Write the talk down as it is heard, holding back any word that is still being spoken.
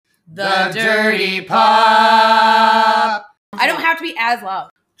The Dirty Pop. I don't have to be as loud.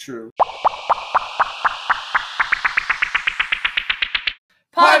 True.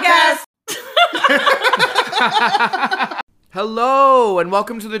 Podcast. Hello, and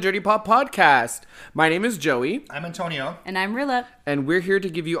welcome to the Dirty Pop Podcast. My name is Joey. I'm Antonio. And I'm Rula. And we're here to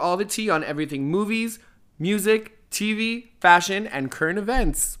give you all the tea on everything movies, music, TV, fashion, and current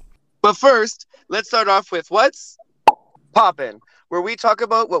events. But first, let's start off with what's poppin', where we talk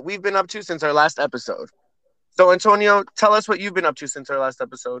about what we've been up to since our last episode. So, Antonio, tell us what you've been up to since our last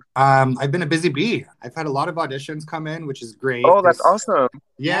episode. I've been a busy bee. I've had a lot of auditions come in, which is great. Oh, that's awesome.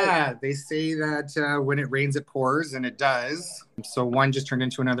 Yeah, they say that when it rains, it pours, and it does. So one just turned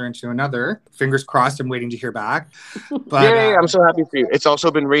into another. Fingers crossed, I'm waiting to hear back. But, Yay, I'm so happy for you. It's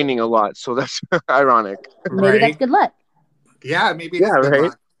also been raining a lot, so that's ironic. Maybe that's good luck. Yeah, maybe it is good right?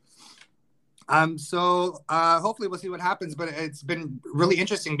 luck. So hopefully we'll see what happens, but it's been really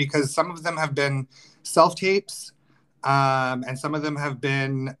interesting because some of them have been self-tapes, and some of them have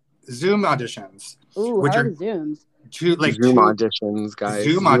been Zoom auditions. Ooh, which how are the Zooms? Zoom auditions, guys.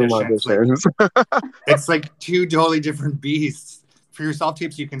 Zoom auditions. It's like two totally different beasts. For your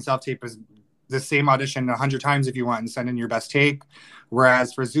self-tapes, you can self-tape the same audition 100 times if you want and send in your best take.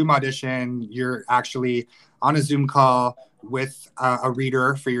 Whereas for Zoom audition, you're actually on a Zoom call with a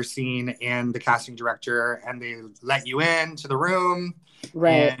reader for your scene and the casting director, and they let you in to the room.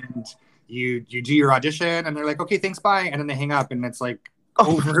 Right. And you do your audition, and they're like, okay, thanks, bye. And then they hang up, and it's like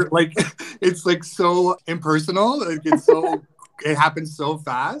over, like, it's like so impersonal. Like, it's so, it happens so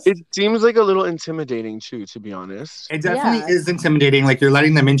fast. It seems like a little intimidating, too, to be honest. It definitely is intimidating. Like, you're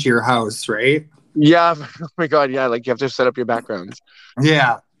letting them into your house, right? Yeah. Oh, my God. Yeah. Like, you have to set up your backgrounds.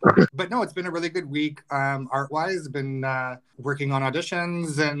 Yeah. But no, it's been a really good week. Art-wise, been working on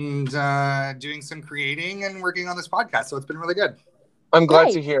auditions and doing some creating and working on this podcast. So it's been really good. I'm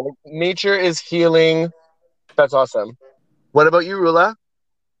glad to hear. Nature is healing. That's awesome. What about you, Rula?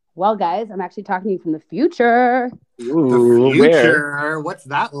 Well, guys, I'm actually talking to you from the future. Ooh, the future? Where? What's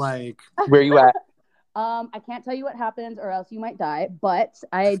that like? Where are you at? I can't tell you what happens or else you might die, but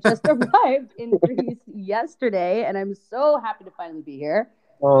I just arrived in Greece yesterday, and I'm so happy to finally be here.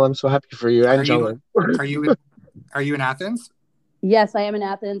 Oh, I'm so happy for you. I'm jealous. Are you in Athens? Yes, I am in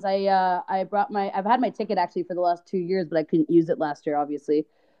Athens. I've had my ticket actually for the last 2 years, but I couldn't use it last year, obviously.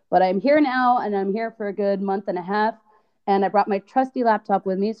 But I'm here now, and I'm here for a good month and a half. And I brought my trusty laptop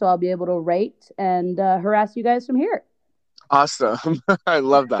with me, so I'll be able to write and harass you guys from here. Awesome. I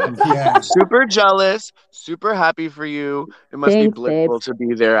love that. Yeah. Super jealous. Super happy for you. It must be blissful to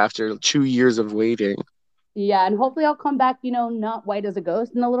be there after 2 years of waiting. Yeah, and hopefully I'll come back, not white as a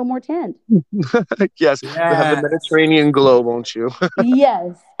ghost and a little more tanned. Yes. You'll have the Mediterranean glow, won't you?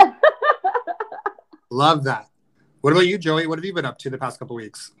 Yes. Love that. What about you, Joey? What have you been up to the past couple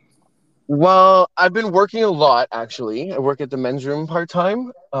weeks? Well, I've been working a lot, actually. I work at the men's room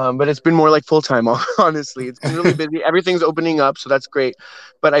part-time, but it's been more like full-time, honestly. It's been really busy. Everything's opening up, so that's great.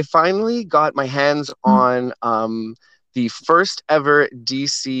 But I finally got my hands on the first ever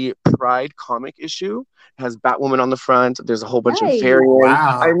DC Pride comic issue. It has Batwoman on the front. There's a whole bunch of variants.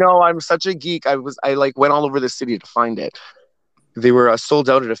 Wow. I know, I'm such a geek. I went all over the city to find it. They were sold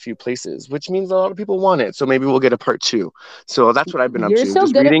out at a few places, which means a lot of people want it. So maybe we'll get a part 2. So that's what I've been up to. You're so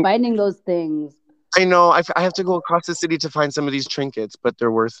good at finding those things. I know. I have to go across the city to find some of these trinkets, but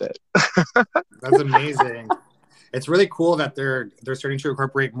they're worth it. That's amazing. It's really cool that they're starting to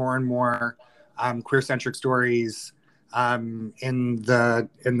incorporate more and more queer-centric stories in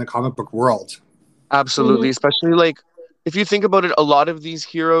the comic book world. Absolutely, especially like if you think about it, a lot of these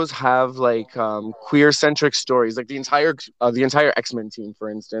heroes have like queer-centric stories, like the entire X-Men team, for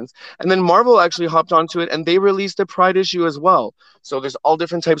instance. And then Marvel actually hopped onto it, and they released a Pride issue as well. So there's all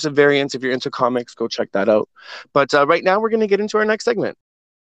different types of variants. If you're into comics, go check that out. But right now, we're going to get into our next segment.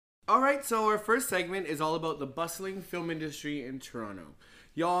 All right, so our first segment is all about the bustling film industry in Toronto.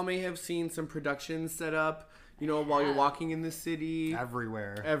 Y'all may have seen some productions set up, while you're walking in the city.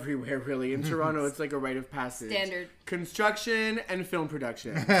 Everywhere, really. In Toronto, it's like a rite of passage. Standard. Construction and film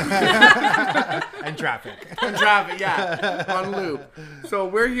production. And traffic. Yeah. On loop. So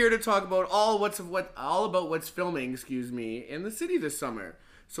we're here to talk about all about what's filming, in the city this summer.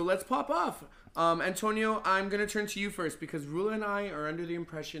 So let's pop off. Antonio, I'm going to turn to you first because Rula and I are under the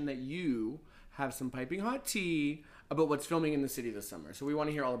impression that you have some piping hot tea about what's filming in the city this summer. So we want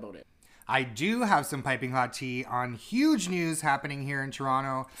to hear all about it. I do have some piping hot tea on huge news happening here in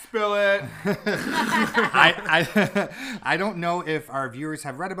Toronto. Spill it. I don't know if our viewers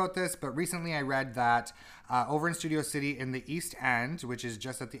have read about this, but recently I read that over in Studio City in the East End, which is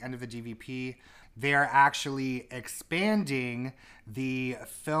just at the end of the DVP, they are actually expanding the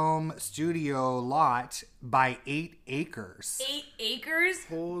film studio lot by 8 acres. 8 acres?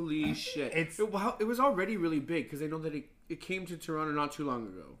 Holy shit. It was already really big because I know that it came to Toronto not too long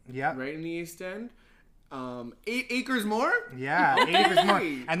ago. Yeah. Right in the East End. 8 acres more? Yeah, 8 acres more.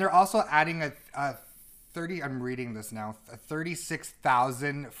 And they're also adding a 30, I'm reading this now, a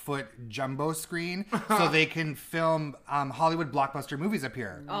 36,000 foot jumbo screen so they can film Hollywood blockbuster movies up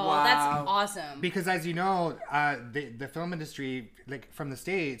here. Oh, wow. That's awesome. Because as you know, the film industry, like from the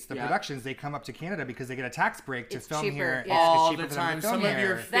States, the productions, they come up to Canada because they get a tax break to film cheaper, here. Yeah. All the time. Some of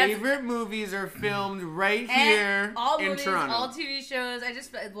your favorite movies are filmed right here all in movies, Toronto. All TV shows.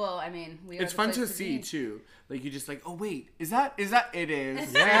 It's fun to see too. Like you're just like, oh wait, is that it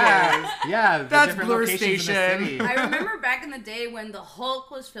is? Yeah. That's Blur Station. I remember back in the day when the Hulk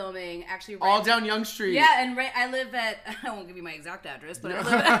was filming, actually all down Yonge Street. Yeah, and I live at, I won't give you my exact address, but I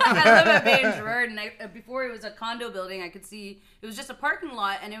live at Bay and Gerard, and before it was a condo building, I could see, it was just a parking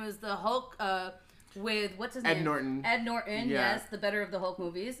lot, and it was the Hulk with, what's his name? Ed Norton, yes, the better of the Hulk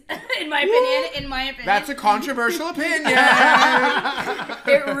movies, in my opinion. That's a controversial opinion.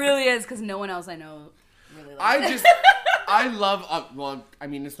 It really is, because no one else I know really likes it. I love,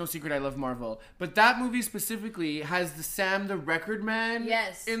 it's no secret I love Marvel, but that movie specifically has the Sam the Record Man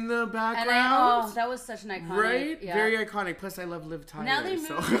in the background. And that was such an iconic. Right? Yeah. Very iconic. Plus, I love Liv Tyler. Now they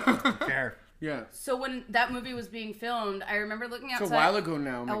moved. Fair. Yeah. So when that movie was being filmed, I remember looking outside. It's a while ago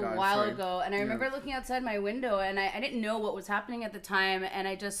now. A while ago. And I remember looking outside my window, and I didn't know what was happening at the time, and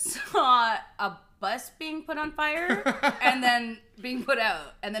I just saw a bus being put on fire and then being put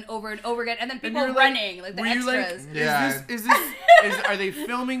out, and then over and over again, and then people running, like the extras. Are they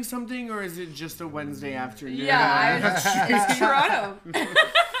filming something, or is it just a Wednesday afternoon? Yeah, it's Toronto.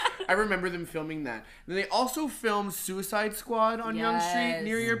 I remember them filming that. And they also filmed Suicide Squad on Yonge Street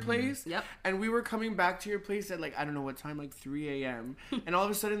near your place. Yep. And we were coming back to your place at I don't know what time, 3 a.m. And all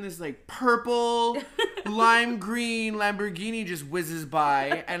of a sudden this purple, lime green Lamborghini just whizzes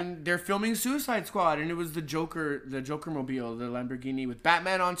by, and they're filming Suicide Squad, and it was the Joker mobile, the Lamborghini with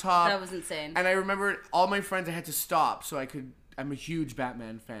Batman on top. That was insane. And I remember all my friends, I had to stop so I'm a huge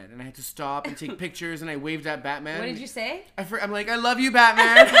Batman fan, and I had to stop and take pictures, and I waved at Batman. What did you say? I'm like, I love you,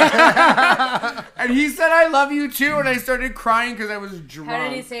 Batman. And he said, I love you too, and I started crying because I was drunk. How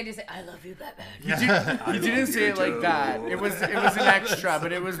did he say it? Did he say, I love you, Batman? He didn't say it like that. It was an extra,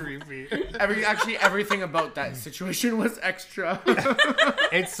 but it was creepy. Everything about that situation was extra.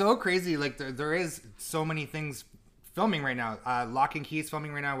 It's so crazy. There is so many things filming right now. Lock and Key's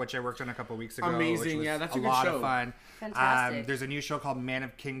filming right now, which I worked on a couple weeks ago. Amazing, which was that's a good lot show. Of fun. Fantastic. There's a new show called Mayor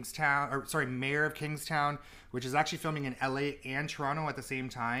of Kingstown, which is actually filming in LA and Toronto at the same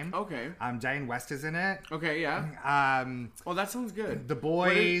time. Okay. Diane West is in it. Okay, yeah. That sounds good. The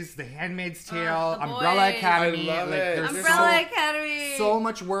Boys, The Handmaid's Tale, The Umbrella Boys. Academy. I love it. Umbrella Academy. So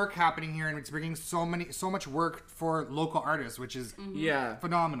much work happening here, and it's bringing so much work for local artists, which is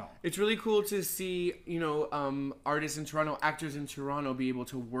phenomenal. It's really cool to see, artists in Toronto, actors in Toronto be able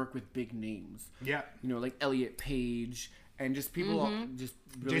to work with big names. Yeah. Like Elliot Page and just people, just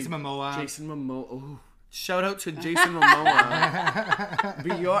really, Jason Momoa. Oh, shout out to Jason Momoa.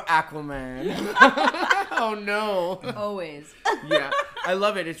 Be your Aquaman. Oh no. Always. Yeah, I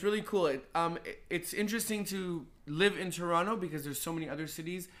love it. It's really cool. It's interesting to live in Toronto because there's so many other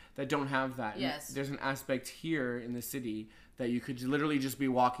cities that don't have that. Yes. And there's an aspect here in the city that you could literally just be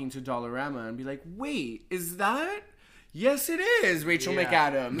walking to Dollarama and be like, wait, is that? Yes, it is Rachel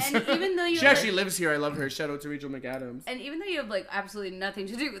McAdams. And even though she actually lives here, I love her. Shout out to Rachel McAdams. And even though you have absolutely nothing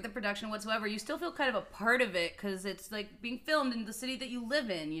to do with the production whatsoever, you still feel kind of a part of it because it's being filmed in the city that you live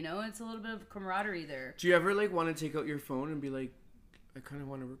in. It's a little bit of camaraderie there. Do you ever want to take out your phone and be like, I kind of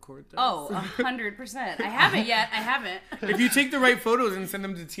want to record this? Oh, 100%. I haven't yet. I haven't. If you take the right photos and send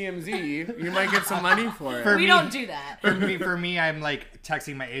them to TMZ, you might get some money for it. We don't do that. For me, I'm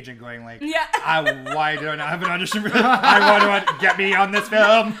texting my agent going yeah. Why do I not have an audition for this? I want to get me on this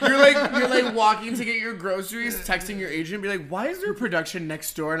film. You're walking to get your groceries, texting your agent, be like, why is there production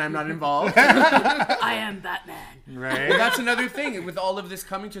next door and I'm not involved? I am Batman. Right. Well, that's another thing. With all of this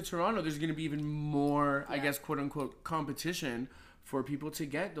coming to Toronto, there's going to be even more, I guess, quote unquote, competition for people to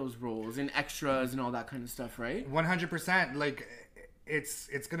get those roles and extras and all that kind of stuff, right? 100%.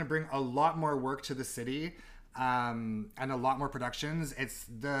 It's going to bring a lot more work to the city, and a lot more productions.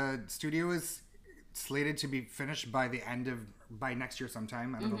 The studio is slated to be finished by next year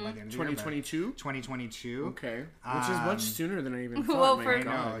sometime. I don't know, by the end of the year. 2022? 2022. Okay. Which is much sooner than I even thought. Well, my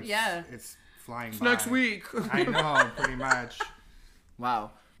God. It's flying by. Next week. I know, pretty much.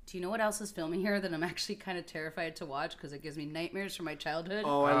 Wow. Do you know what else is filming here that I'm actually kind of terrified to watch because it gives me nightmares from my childhood?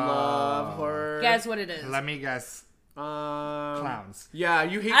 Oh, I love horror. Guess what it is? Let me guess. Clowns. Yeah,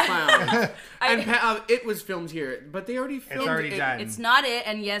 you hate clowns. And it was filmed here, but they already filmed It's already it. done. It's not it,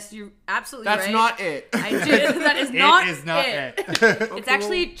 and yes, you're absolutely right. That's not it. I do. That is not It is not it. It's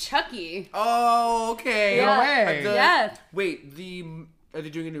actually Chucky. Oh, okay. Yeah. No way. Yeah. Wait, are they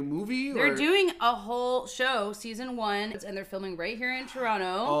doing a new movie? They're doing a whole show, season 1, and they're filming right here in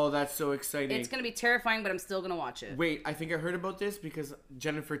Toronto. Oh, that's so exciting. It's going to be terrifying, but I'm still going to watch it. Wait, I think I heard about this because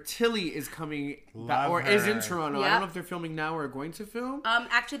Jennifer Tilly is coming is in Toronto. Yep. I don't know if they're filming now or going to film.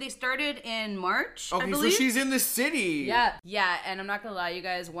 Actually, they started in March, I Okay, so believe. she's in the city. Yeah, and I'm not going to lie, you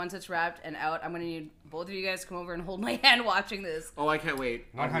guys, once it's wrapped and out, I'm going to need both of you guys to come over and hold my hand watching this. Oh, I can't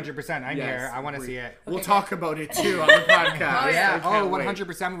wait. 100%. I'm here. I want to see it. We'll talk about it too on the podcast. Oh, yeah. Oh,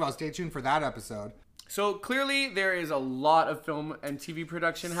 100% we will. Stay tuned for that episode. So clearly there is a lot of film and TV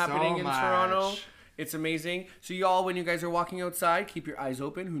production happening in Toronto. It's amazing. So y'all, when you guys are walking outside, keep your eyes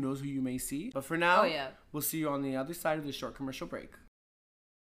open. Who knows who you may see. But for now, we'll see you on the other side of this short commercial break.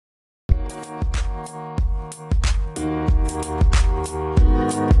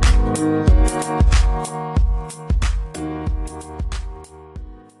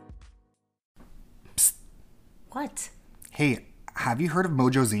 Psst. What? Hey, have you heard of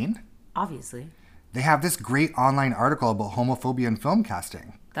Mojo Zine? Obviously. They have this great online article about homophobia in film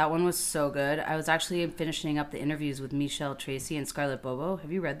casting. That one was so good. I was actually finishing up the interviews with Michelle Tracy and Scarlett Bobo.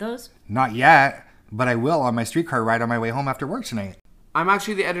 Have you read those? Not yet, but I will on my streetcar ride on my way home after work tonight. I'm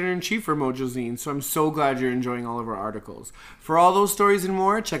actually the editor-in-chief for Mojo Zine, so I'm so glad you're enjoying all of our articles. For all those stories and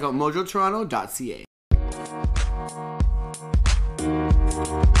more, check out mojotoronto.ca.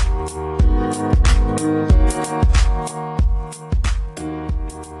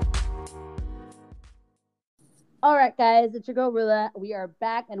 All right, guys, it's your girl Rula. We are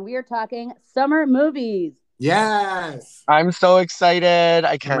back, and we are talking summer movies. Yes. I'm so excited.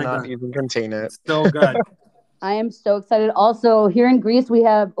 I cannot even contain it. So good. I am so excited. Also, here in Greece, we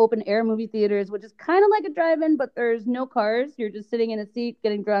have open air movie theaters, which is kind of like a drive-in, but there's no cars. You're just sitting in a seat,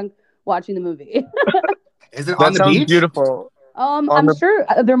 getting drunk, watching the movie. Is it on the beach? Beautiful. I'm sure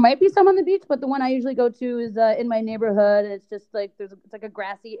there might be some on the beach, but the one I usually go to is in my neighborhood. It's just like it's like a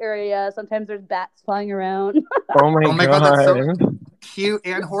grassy area. Sometimes there's bats flying around. Oh my god, that's so cute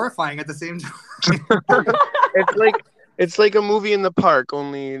and horrifying at the same time. it's like a movie in the park,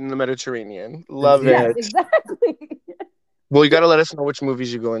 only in the Mediterranean. Love it. Exactly. Well, you got to let us know which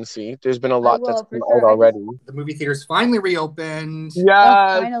movies you go and see. There's been a lot that's been out already. The movie theaters finally reopened.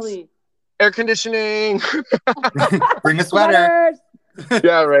 Yeah, finally. Air conditioning. Bring a sweater.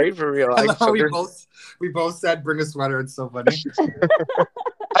 Yeah, right. For real. I love how we both said bring a sweater. It's so funny.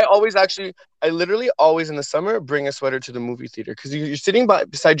 I literally always in the summer bring a sweater to the movie theater because you're sitting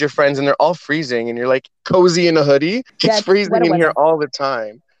beside your friends and they're all freezing and you're like cozy in a hoodie. It's freezing in here all the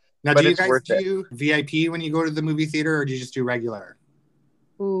time. Now, do you guys do VIP when you go to the movie theater, or do you just do regular?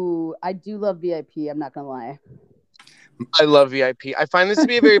 Ooh, I do love VIP. I'm not gonna lie. I love VIP. I find this to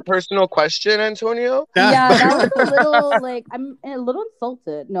be a very personal question, Antonio. Yeah, that was a little I'm a little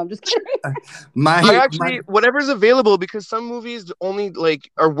insulted. No, I'm just kidding. Whatever's available, because some movies only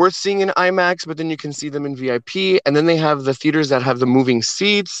are worth seeing in IMAX, but then you can see them in VIP, and then they have the theaters that have the moving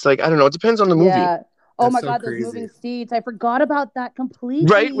seats. I don't know. It depends on the movie. Yeah. Oh That's my so god, crazy. those moving seats. I forgot about that completely.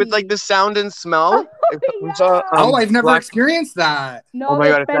 Right? With the sound and smell. Yeah. I've never experienced that. No, oh my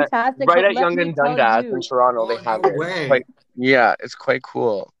god, it's fantastic. right at Yonge and Dundas in Toronto. They have it. Way. It's quite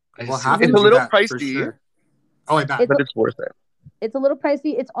cool. We'll it's a little pricey. Sure. Oh, I bet. But it's worth it. It's a little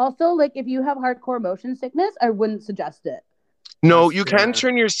pricey. It's also if you have hardcore motion sickness, I wouldn't suggest it. No, you can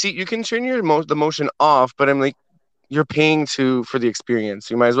turn your seat. You can turn the motion off, but I'm you're paying for the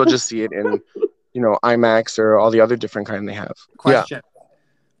experience. You might as well just see it in IMAX or all the other different kind they have. Question.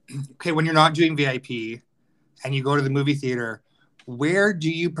 Yeah. Okay, when you're not doing VIP and you go to the movie theater, where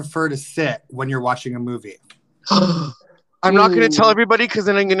do you prefer to sit when you're watching a movie? I'm not going to tell everybody because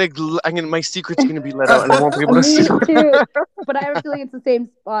then my secret's going to be let out and I won't be able to see. Too. But I have a feeling it's the same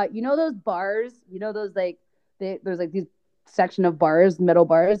spot. You know those bars? You know those there's these section of bars, metal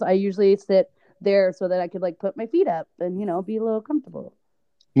bars. I usually sit there so that I could put my feet up and be a little comfortable.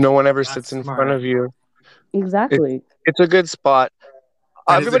 No one ever sits in front of you. Exactly. It's a good spot.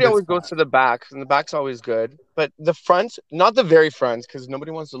 Everybody always goes to the back, and the back's always good. But the front, not the very front, because nobody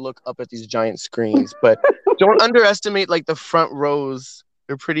wants to look up at these giant screens. But don't underestimate the front rows.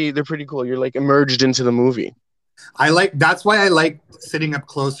 They're pretty cool. You're immersed into the movie. That's why I like sitting up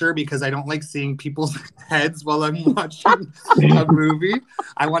closer, because I don't like seeing people's heads while I'm watching a movie.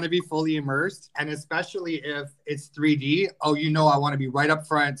 I want to be fully immersed, and especially if it's 3D. Oh, I want to be right up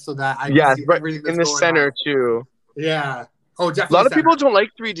front so that I can see everything that's in the going center on. too. Yeah. Oh, definitely. A lot of people don't like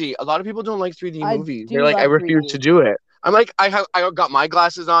 3D. A lot of people don't like 3D movies. They're like, I refuse 3D. to do it. I'm like, I got my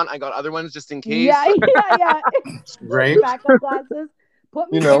glasses on. I got other ones just in case. Yeah. Right. Backup glasses.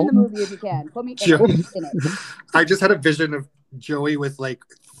 Put me in the movie if you can. Put me in it. I just had a vision of Joey with like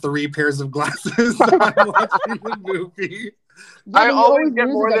 3 pairs of glasses on watching the movie. Yeah, I always get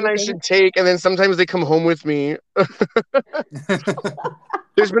more than I should take, and then sometimes they come home with me.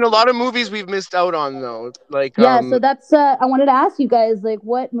 There's been a lot of movies we've missed out on, though. Like, so that's. I wanted to ask you guys, like,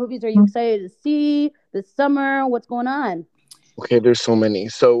 what movies are you excited to see this summer? What's going on? Okay, there's so many.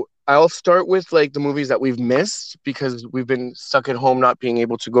 So I'll start with like the movies that we've missed because we've been stuck at home, not being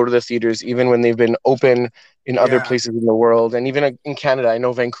able to go to the theaters, even when they've been open in other places in the world. And even in Canada, I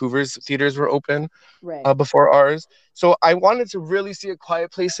know Vancouver's theaters were open before ours. So I wanted to really see A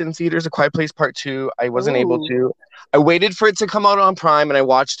Quiet Place in theaters, A Quiet Place Part 2. I wasn't able to. I waited for it to come out on Prime, and I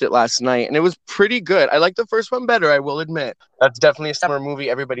watched it last night, and it was pretty good. I like the first one better, I will admit. That's definitely a summer movie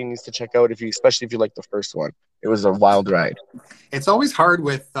everybody needs to check out, especially if you like the first one. It was a wild ride. It's always hard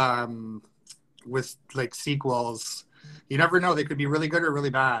with like sequels. You never know; they could be really good or really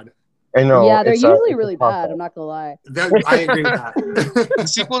bad. I know. Yeah, they're usually really bad. I'm not gonna lie. I agree with that.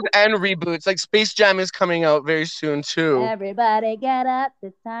 Sequels and reboots, like Space Jam is coming out very soon too. Everybody get up!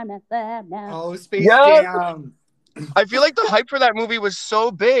 It's time to clap now. Oh, Space Jam! I feel like the hype for that movie was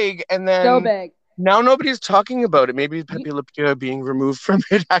so big, and then now nobody's talking about it. Maybe Pepe Le Pew being removed from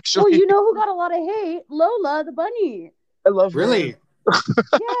it. Actually, well, you know who got a lot of hate? Lola the bunny. I love really.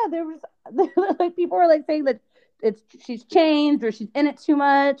 Yeah, there was like people were like saying that she's changed or she's in it too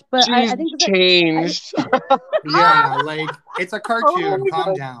much, but I think she's changed. Yeah, like it's a cartoon.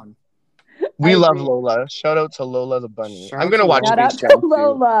 Calm down. We love Lola. Shout out to Lola the bunny. I'm gonna watch Space Jam too.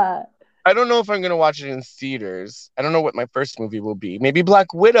 Lola. I don't know if I'm gonna watch it in theaters. I don't know what my first movie will be. Maybe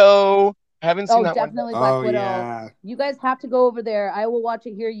Black Widow. I haven't seen that definitely one. Black Widow. Yeah. You guys have to go over there. I will watch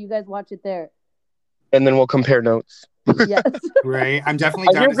it here. You guys watch it there. And then we'll compare notes. Yes. Right. I'm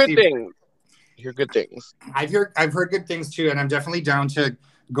definitely down to see things. Hear good things. I've heard good things too, and I'm definitely down to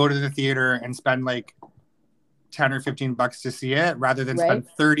go to the theater and spend like $10 or $15 to see it rather than spend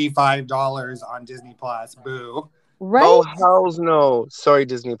 $35 on Disney Plus. Boo. Right? Oh, hells no. Sorry,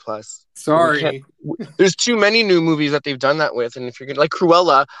 Disney Plus. Sorry. There's too many new movies that they've done that with. And if you're going to, like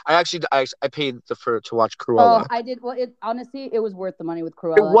Cruella, I paid to watch Cruella. Oh, I did. Well, honestly, it was worth the money with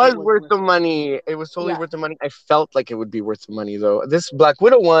Cruella. It was worth the money. It was totally worth the money. I felt like it would be worth the money, though. This Black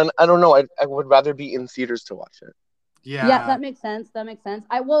Widow one, I don't know. I would rather be in theaters to watch it. Yeah. Yeah, that makes sense. Hold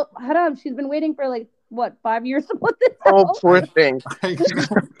on. She's been waiting for 5 years to put this out. Oh, poor thing.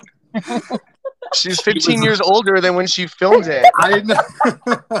 She's 15 years older than when she filmed it. I know.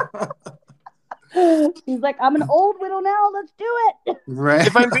 She's like, I'm an old widow now. Let's do it. Right.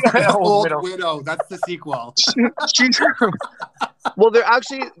 If I'm being an old widow, that's the sequel. Well, they're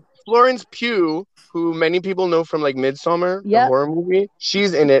actually Florence Pugh, who many people know from like Midsommar, the horror movie.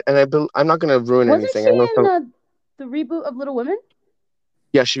 She's in it, and I'm not gonna ruin anything. Wasn't she in the reboot of Little Women?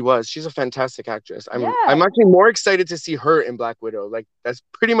 Yeah, she was. She's a fantastic actress. I'm actually more excited to see her in Black Widow. Like, that's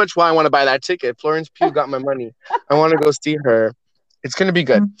pretty much why I want to buy that ticket. Florence Pugh got my money. I want to go see her. It's gonna be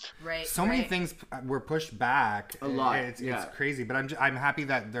good. Right. So many things were pushed back. A lot. It's crazy, but I'm happy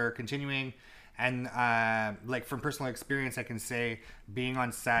that they're continuing. And like from personal experience, I can say being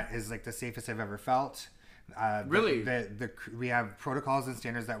on set is like the safest I've ever felt. Really? We have protocols and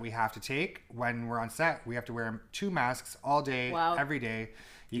standards that we have to take when we're on set. We have to wear 2 masks all day, every day.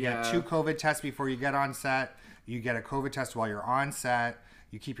 You get 2 COVID tests before you get on set. You get a COVID test while you're on set.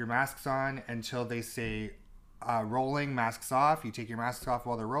 You keep your masks on until they say rolling, masks off. You take your masks off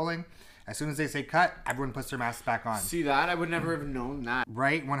while they're rolling. As soon as they say cut, everyone puts their masks back on. See that? I would never have known that.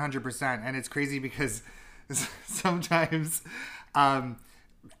 Right? 100%. And it's crazy because sometimes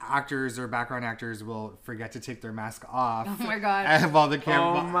actors or background actors will forget to take their mask off. Oh my god! While the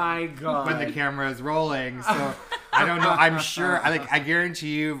camera, oh my god! When the camera is rolling, so I don't know. I'm sure. I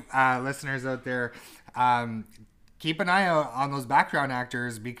guarantee you, listeners out there, keep an eye out on those background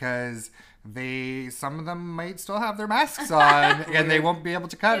actors because some of them might still have their masks on and they won't be able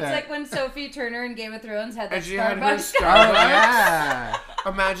to cut it. It's like when Sophie Turner in Game of Thrones had that and she had her Starbucks. Oh, yeah.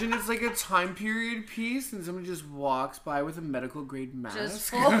 Imagine it's like a time period piece and someone just walks by with a medical grade mask.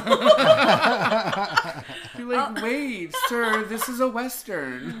 Just full. You're like, wait, sir, this is a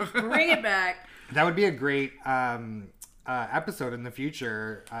Western. Bring it back. That would be a great episode in the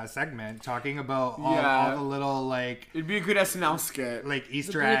future segment talking about all the little like. It'd be a good SNL skit, like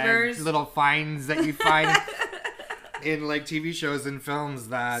Easter eggs, little finds that you find in like TV shows and films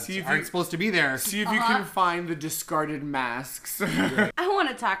that aren't supposed to be there. See if you can find the discarded masks. I want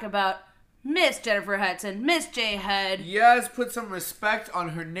to talk about Miss Jennifer Hudson, Miss J. Hud. Yes, put some respect on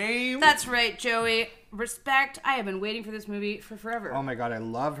her name. That's right, Joey. Respect. I have been waiting for this movie for forever. Oh my god, I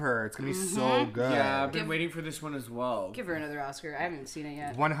love her. It's gonna be so good. Yeah, I've been waiting for this one as well. Give her another Oscar. I haven't seen it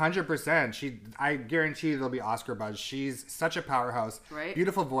yet. 100%. I guarantee there'll be Oscar buzz. She's such a powerhouse. Right.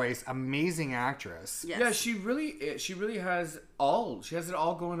 Beautiful voice, amazing actress. Yes. Yeah, she really has all. She has it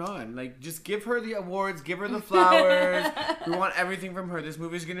all going on. Like, just give her the awards, give her the flowers. We want everything from her. This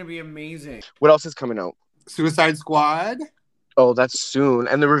movie's gonna be amazing. What else is coming out? Suicide Squad. Oh, that's soon,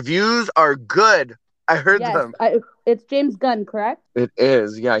 and the reviews are good. I heard them. It's James Gunn, correct? It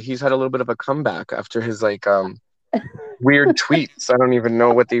is. Yeah, he's had a little bit of a comeback after his like weird tweets. I don't even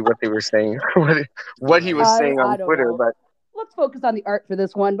know what they were saying, what he was saying on Twitter. But let's focus on the art for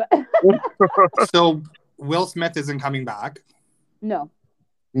this one. But so Will Smith isn't coming back. No,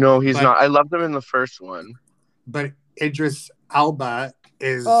 he's not. I loved him in the first one. But Idris Elba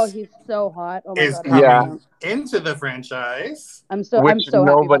is. Oh, he's so hot. Oh my God. Coming into the franchise. I'm so nobody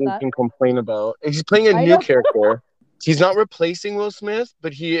happy about that. can complain about. He's playing a new character. He's not replacing Will Smith,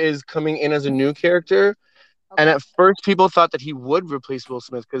 but he is coming in as a new character. Okay. And at first, people thought that he would replace Will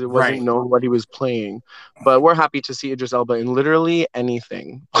Smith because it wasn't known what he was playing. But we're happy to see Idris Elba in literally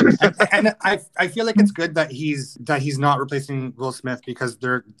anything. and I feel like it's good that he's not replacing Will Smith because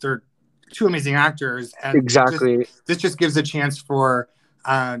they're two amazing actors. And exactly. This just gives a chance for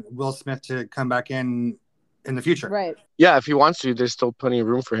Will Smith to come back in the future. Right. Yeah, if he wants to, there's still plenty of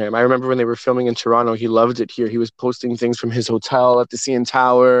room for him. I remember when they were filming in Toronto, he loved it here. He was posting things from his hotel at the CN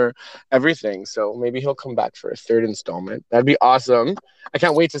Tower, everything. So maybe he'll come back for a third installment. That'd be awesome. I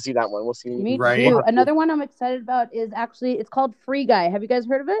can't wait to see that one. We'll see. Me too. Another one I'm excited about is it's called Free Guy. Have you guys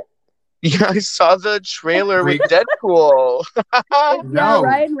heard of it? Yeah, I saw the trailer with Deadpool. No.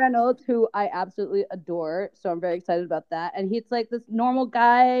 Ryan Reynolds, who I absolutely adore. So I'm very excited about that. And he's like this normal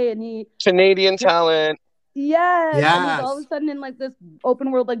guy and Canadian talent. Yes. And he's all of a sudden in like this open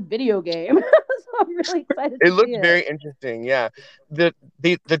world like video game. So I'm really excited. It looks very interesting. Yeah. The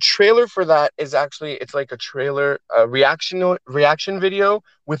trailer for that is actually it's like a trailer reaction video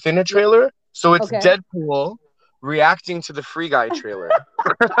within a trailer. So it's Deadpool reacting to the Free Guy trailer.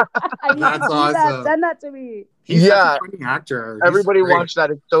 That's awesome. Send that to me. He's such a funny actor. Everybody watch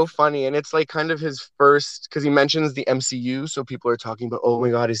that. It's so funny. And it's like kind of his first, because he mentions the MCU. So people are talking about, oh my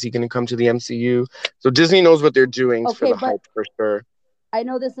God, is he going to come to the MCU? So Disney knows what they're doing for the hype for sure. I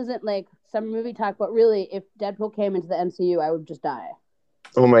know this isn't like some movie talk, but really, if Deadpool came into the MCU, I would just die.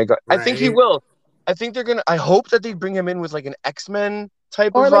 Oh my God. Right? I think he will. I think I hope that they bring him in with like an X-Men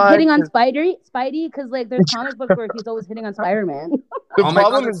type of vibe. Or like hitting on Spidey, because like there's comic books where he's always hitting on Spider-Man. The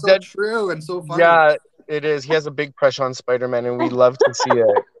problem is so true and so funny. Yeah, it is. He has a big crush on Spider-Man, and we love to see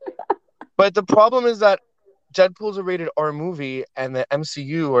it. But the problem is that Deadpool's a rated R movie, and the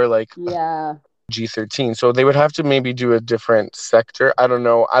MCU are like G-13. So they would have to maybe do a different sector. I don't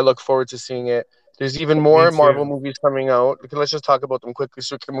know. I look forward to seeing it. There's even more Marvel movies coming out. Let's just talk about them quickly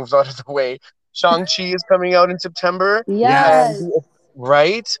so we can move out of the way. Shang-Chi is coming out in September. Yes.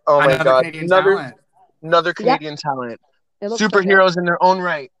 Right? Oh my God. Canadian another Canadian talent. Superheroes in their own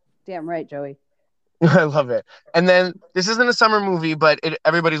right. Damn right, Joey. I love it. And then this isn't a summer movie, but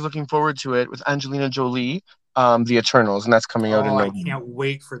everybody's looking forward to it with Angelina Jolie, The Eternals, and that's coming out in November. I can't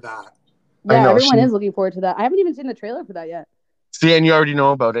wait for that. Yeah, everyone is looking forward to that. I haven't even seen the trailer for that yet. See, and you already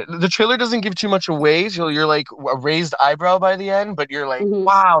know about it. The trailer doesn't give too much away. So you're like a raised eyebrow by the end, but you're like,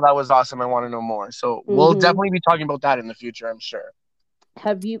 wow, that was awesome. I want to know more. So we'll definitely be talking about that in the future, I'm sure.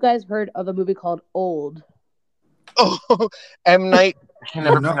 Have you guys heard of a movie called Old? Oh, M. Night. I can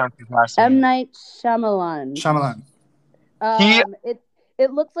never pronounce his last name. M. Night Shyamalan.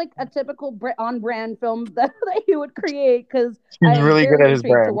 It looks like a typical on-brand film that he would create because he's really good at his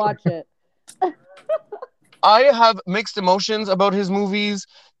brand. To watch it. I have mixed emotions about his movies.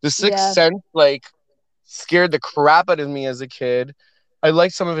 The Sixth Sense, scared the crap out of me as a kid. I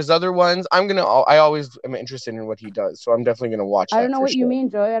like some of his other ones. I always am interested in what he does, so I'm definitely gonna watch that. I don't know what you mean,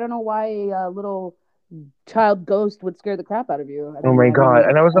 Joey. I don't know why a little child ghost would scare the crap out of you. Oh my God!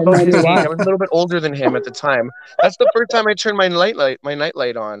 And I was about 15. I was a little bit older than him at the time. That's the first time I turned my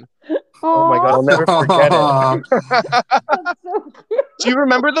nightlight on. Oh my God, I'll never forget it. So do you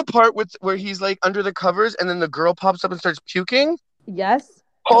remember the part where he's like under the covers and then the girl pops up and starts puking? Yes.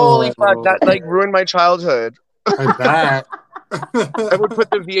 Holy fuck, that ruined my childhood. I bet. I would put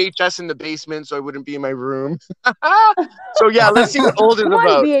the VHS in the basement so I wouldn't be in my room. So yeah, let's see what old is Come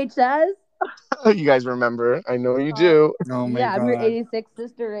about. on, VHS. You guys remember? I know you do. Oh my Yeah, God. I'm your 86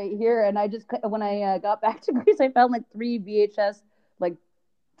 sister right here, and I just when I got back to Greece, I found like 3 VHS like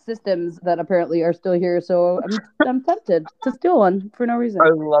systems that apparently are still here. So I'm tempted to steal one for no reason. I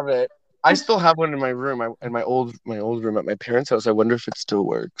love it. I still have one in my room, in my old room at my parents' house. I wonder if it still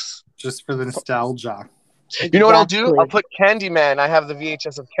works. Just for the nostalgia. You know what I'll do? I'll put Candyman. I have the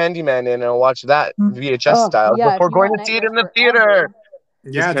VHS of Candyman in, and I'll watch that VHS style before going to see it in the theater.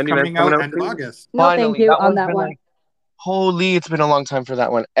 Yeah, it's coming out end of August. No, Finally, thank you on that one. like, holy, it's been a long time for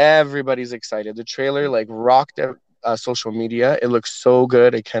that one. Everybody's excited. The trailer like rocked social media. It looks so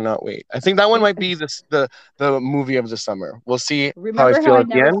good. I cannot wait. I think that one might be the movie of the summer. We'll see how I feel at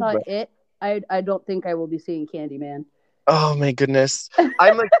the end. Saw it? I don't think I will be seeing Candyman. Oh my goodness.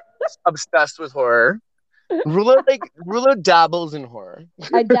 I'm like obsessed with horror. Rula dabbles in horror.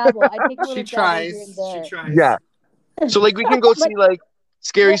 I dabble. I take a little She tries. Yeah. So like we can go see like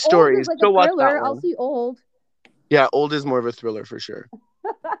scary stories. Like so watch that one. I'll see Old. Yeah, Old is more of a thriller for sure.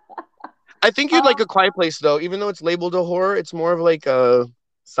 I think you'd like A Quiet Place though, even though it's labeled a horror, it's more of like a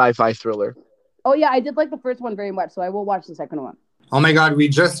sci-fi thriller. Oh yeah, I did like the first one very much, so I will watch the second one. Oh my God, we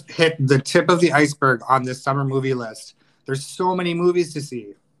just hit the tip of the iceberg on this summer movie list. There's so many movies to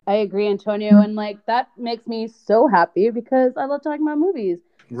see. I agree, Antonio, and like that makes me so happy because I love talking about movies.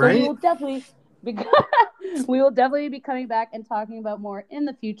 Right? So we will definitely be coming back and talking about more in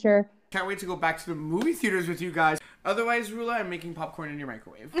the future. Can't wait to go back to the movie theaters with you guys. Otherwise, Rula, I'm making popcorn in your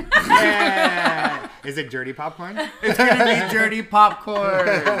microwave. Yeah. Is it dirty popcorn? It's gonna be dirty popcorn.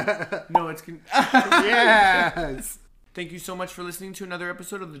 No, it's gonna. Yes. Thank you so much for listening to another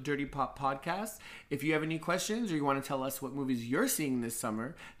episode of the Dirty Pop Podcast. If you have any questions or you want to tell us what movies you're seeing this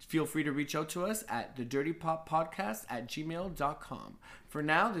summer, feel free to reach out to us at thedirtypoppodcast@gmail.com. For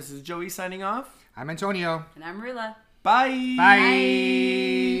now, this is Joey signing off. I'm Antonio. And I'm Rula. Bye.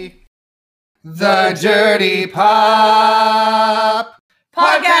 Bye. The Dirty Pop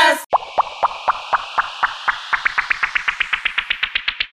Podcast.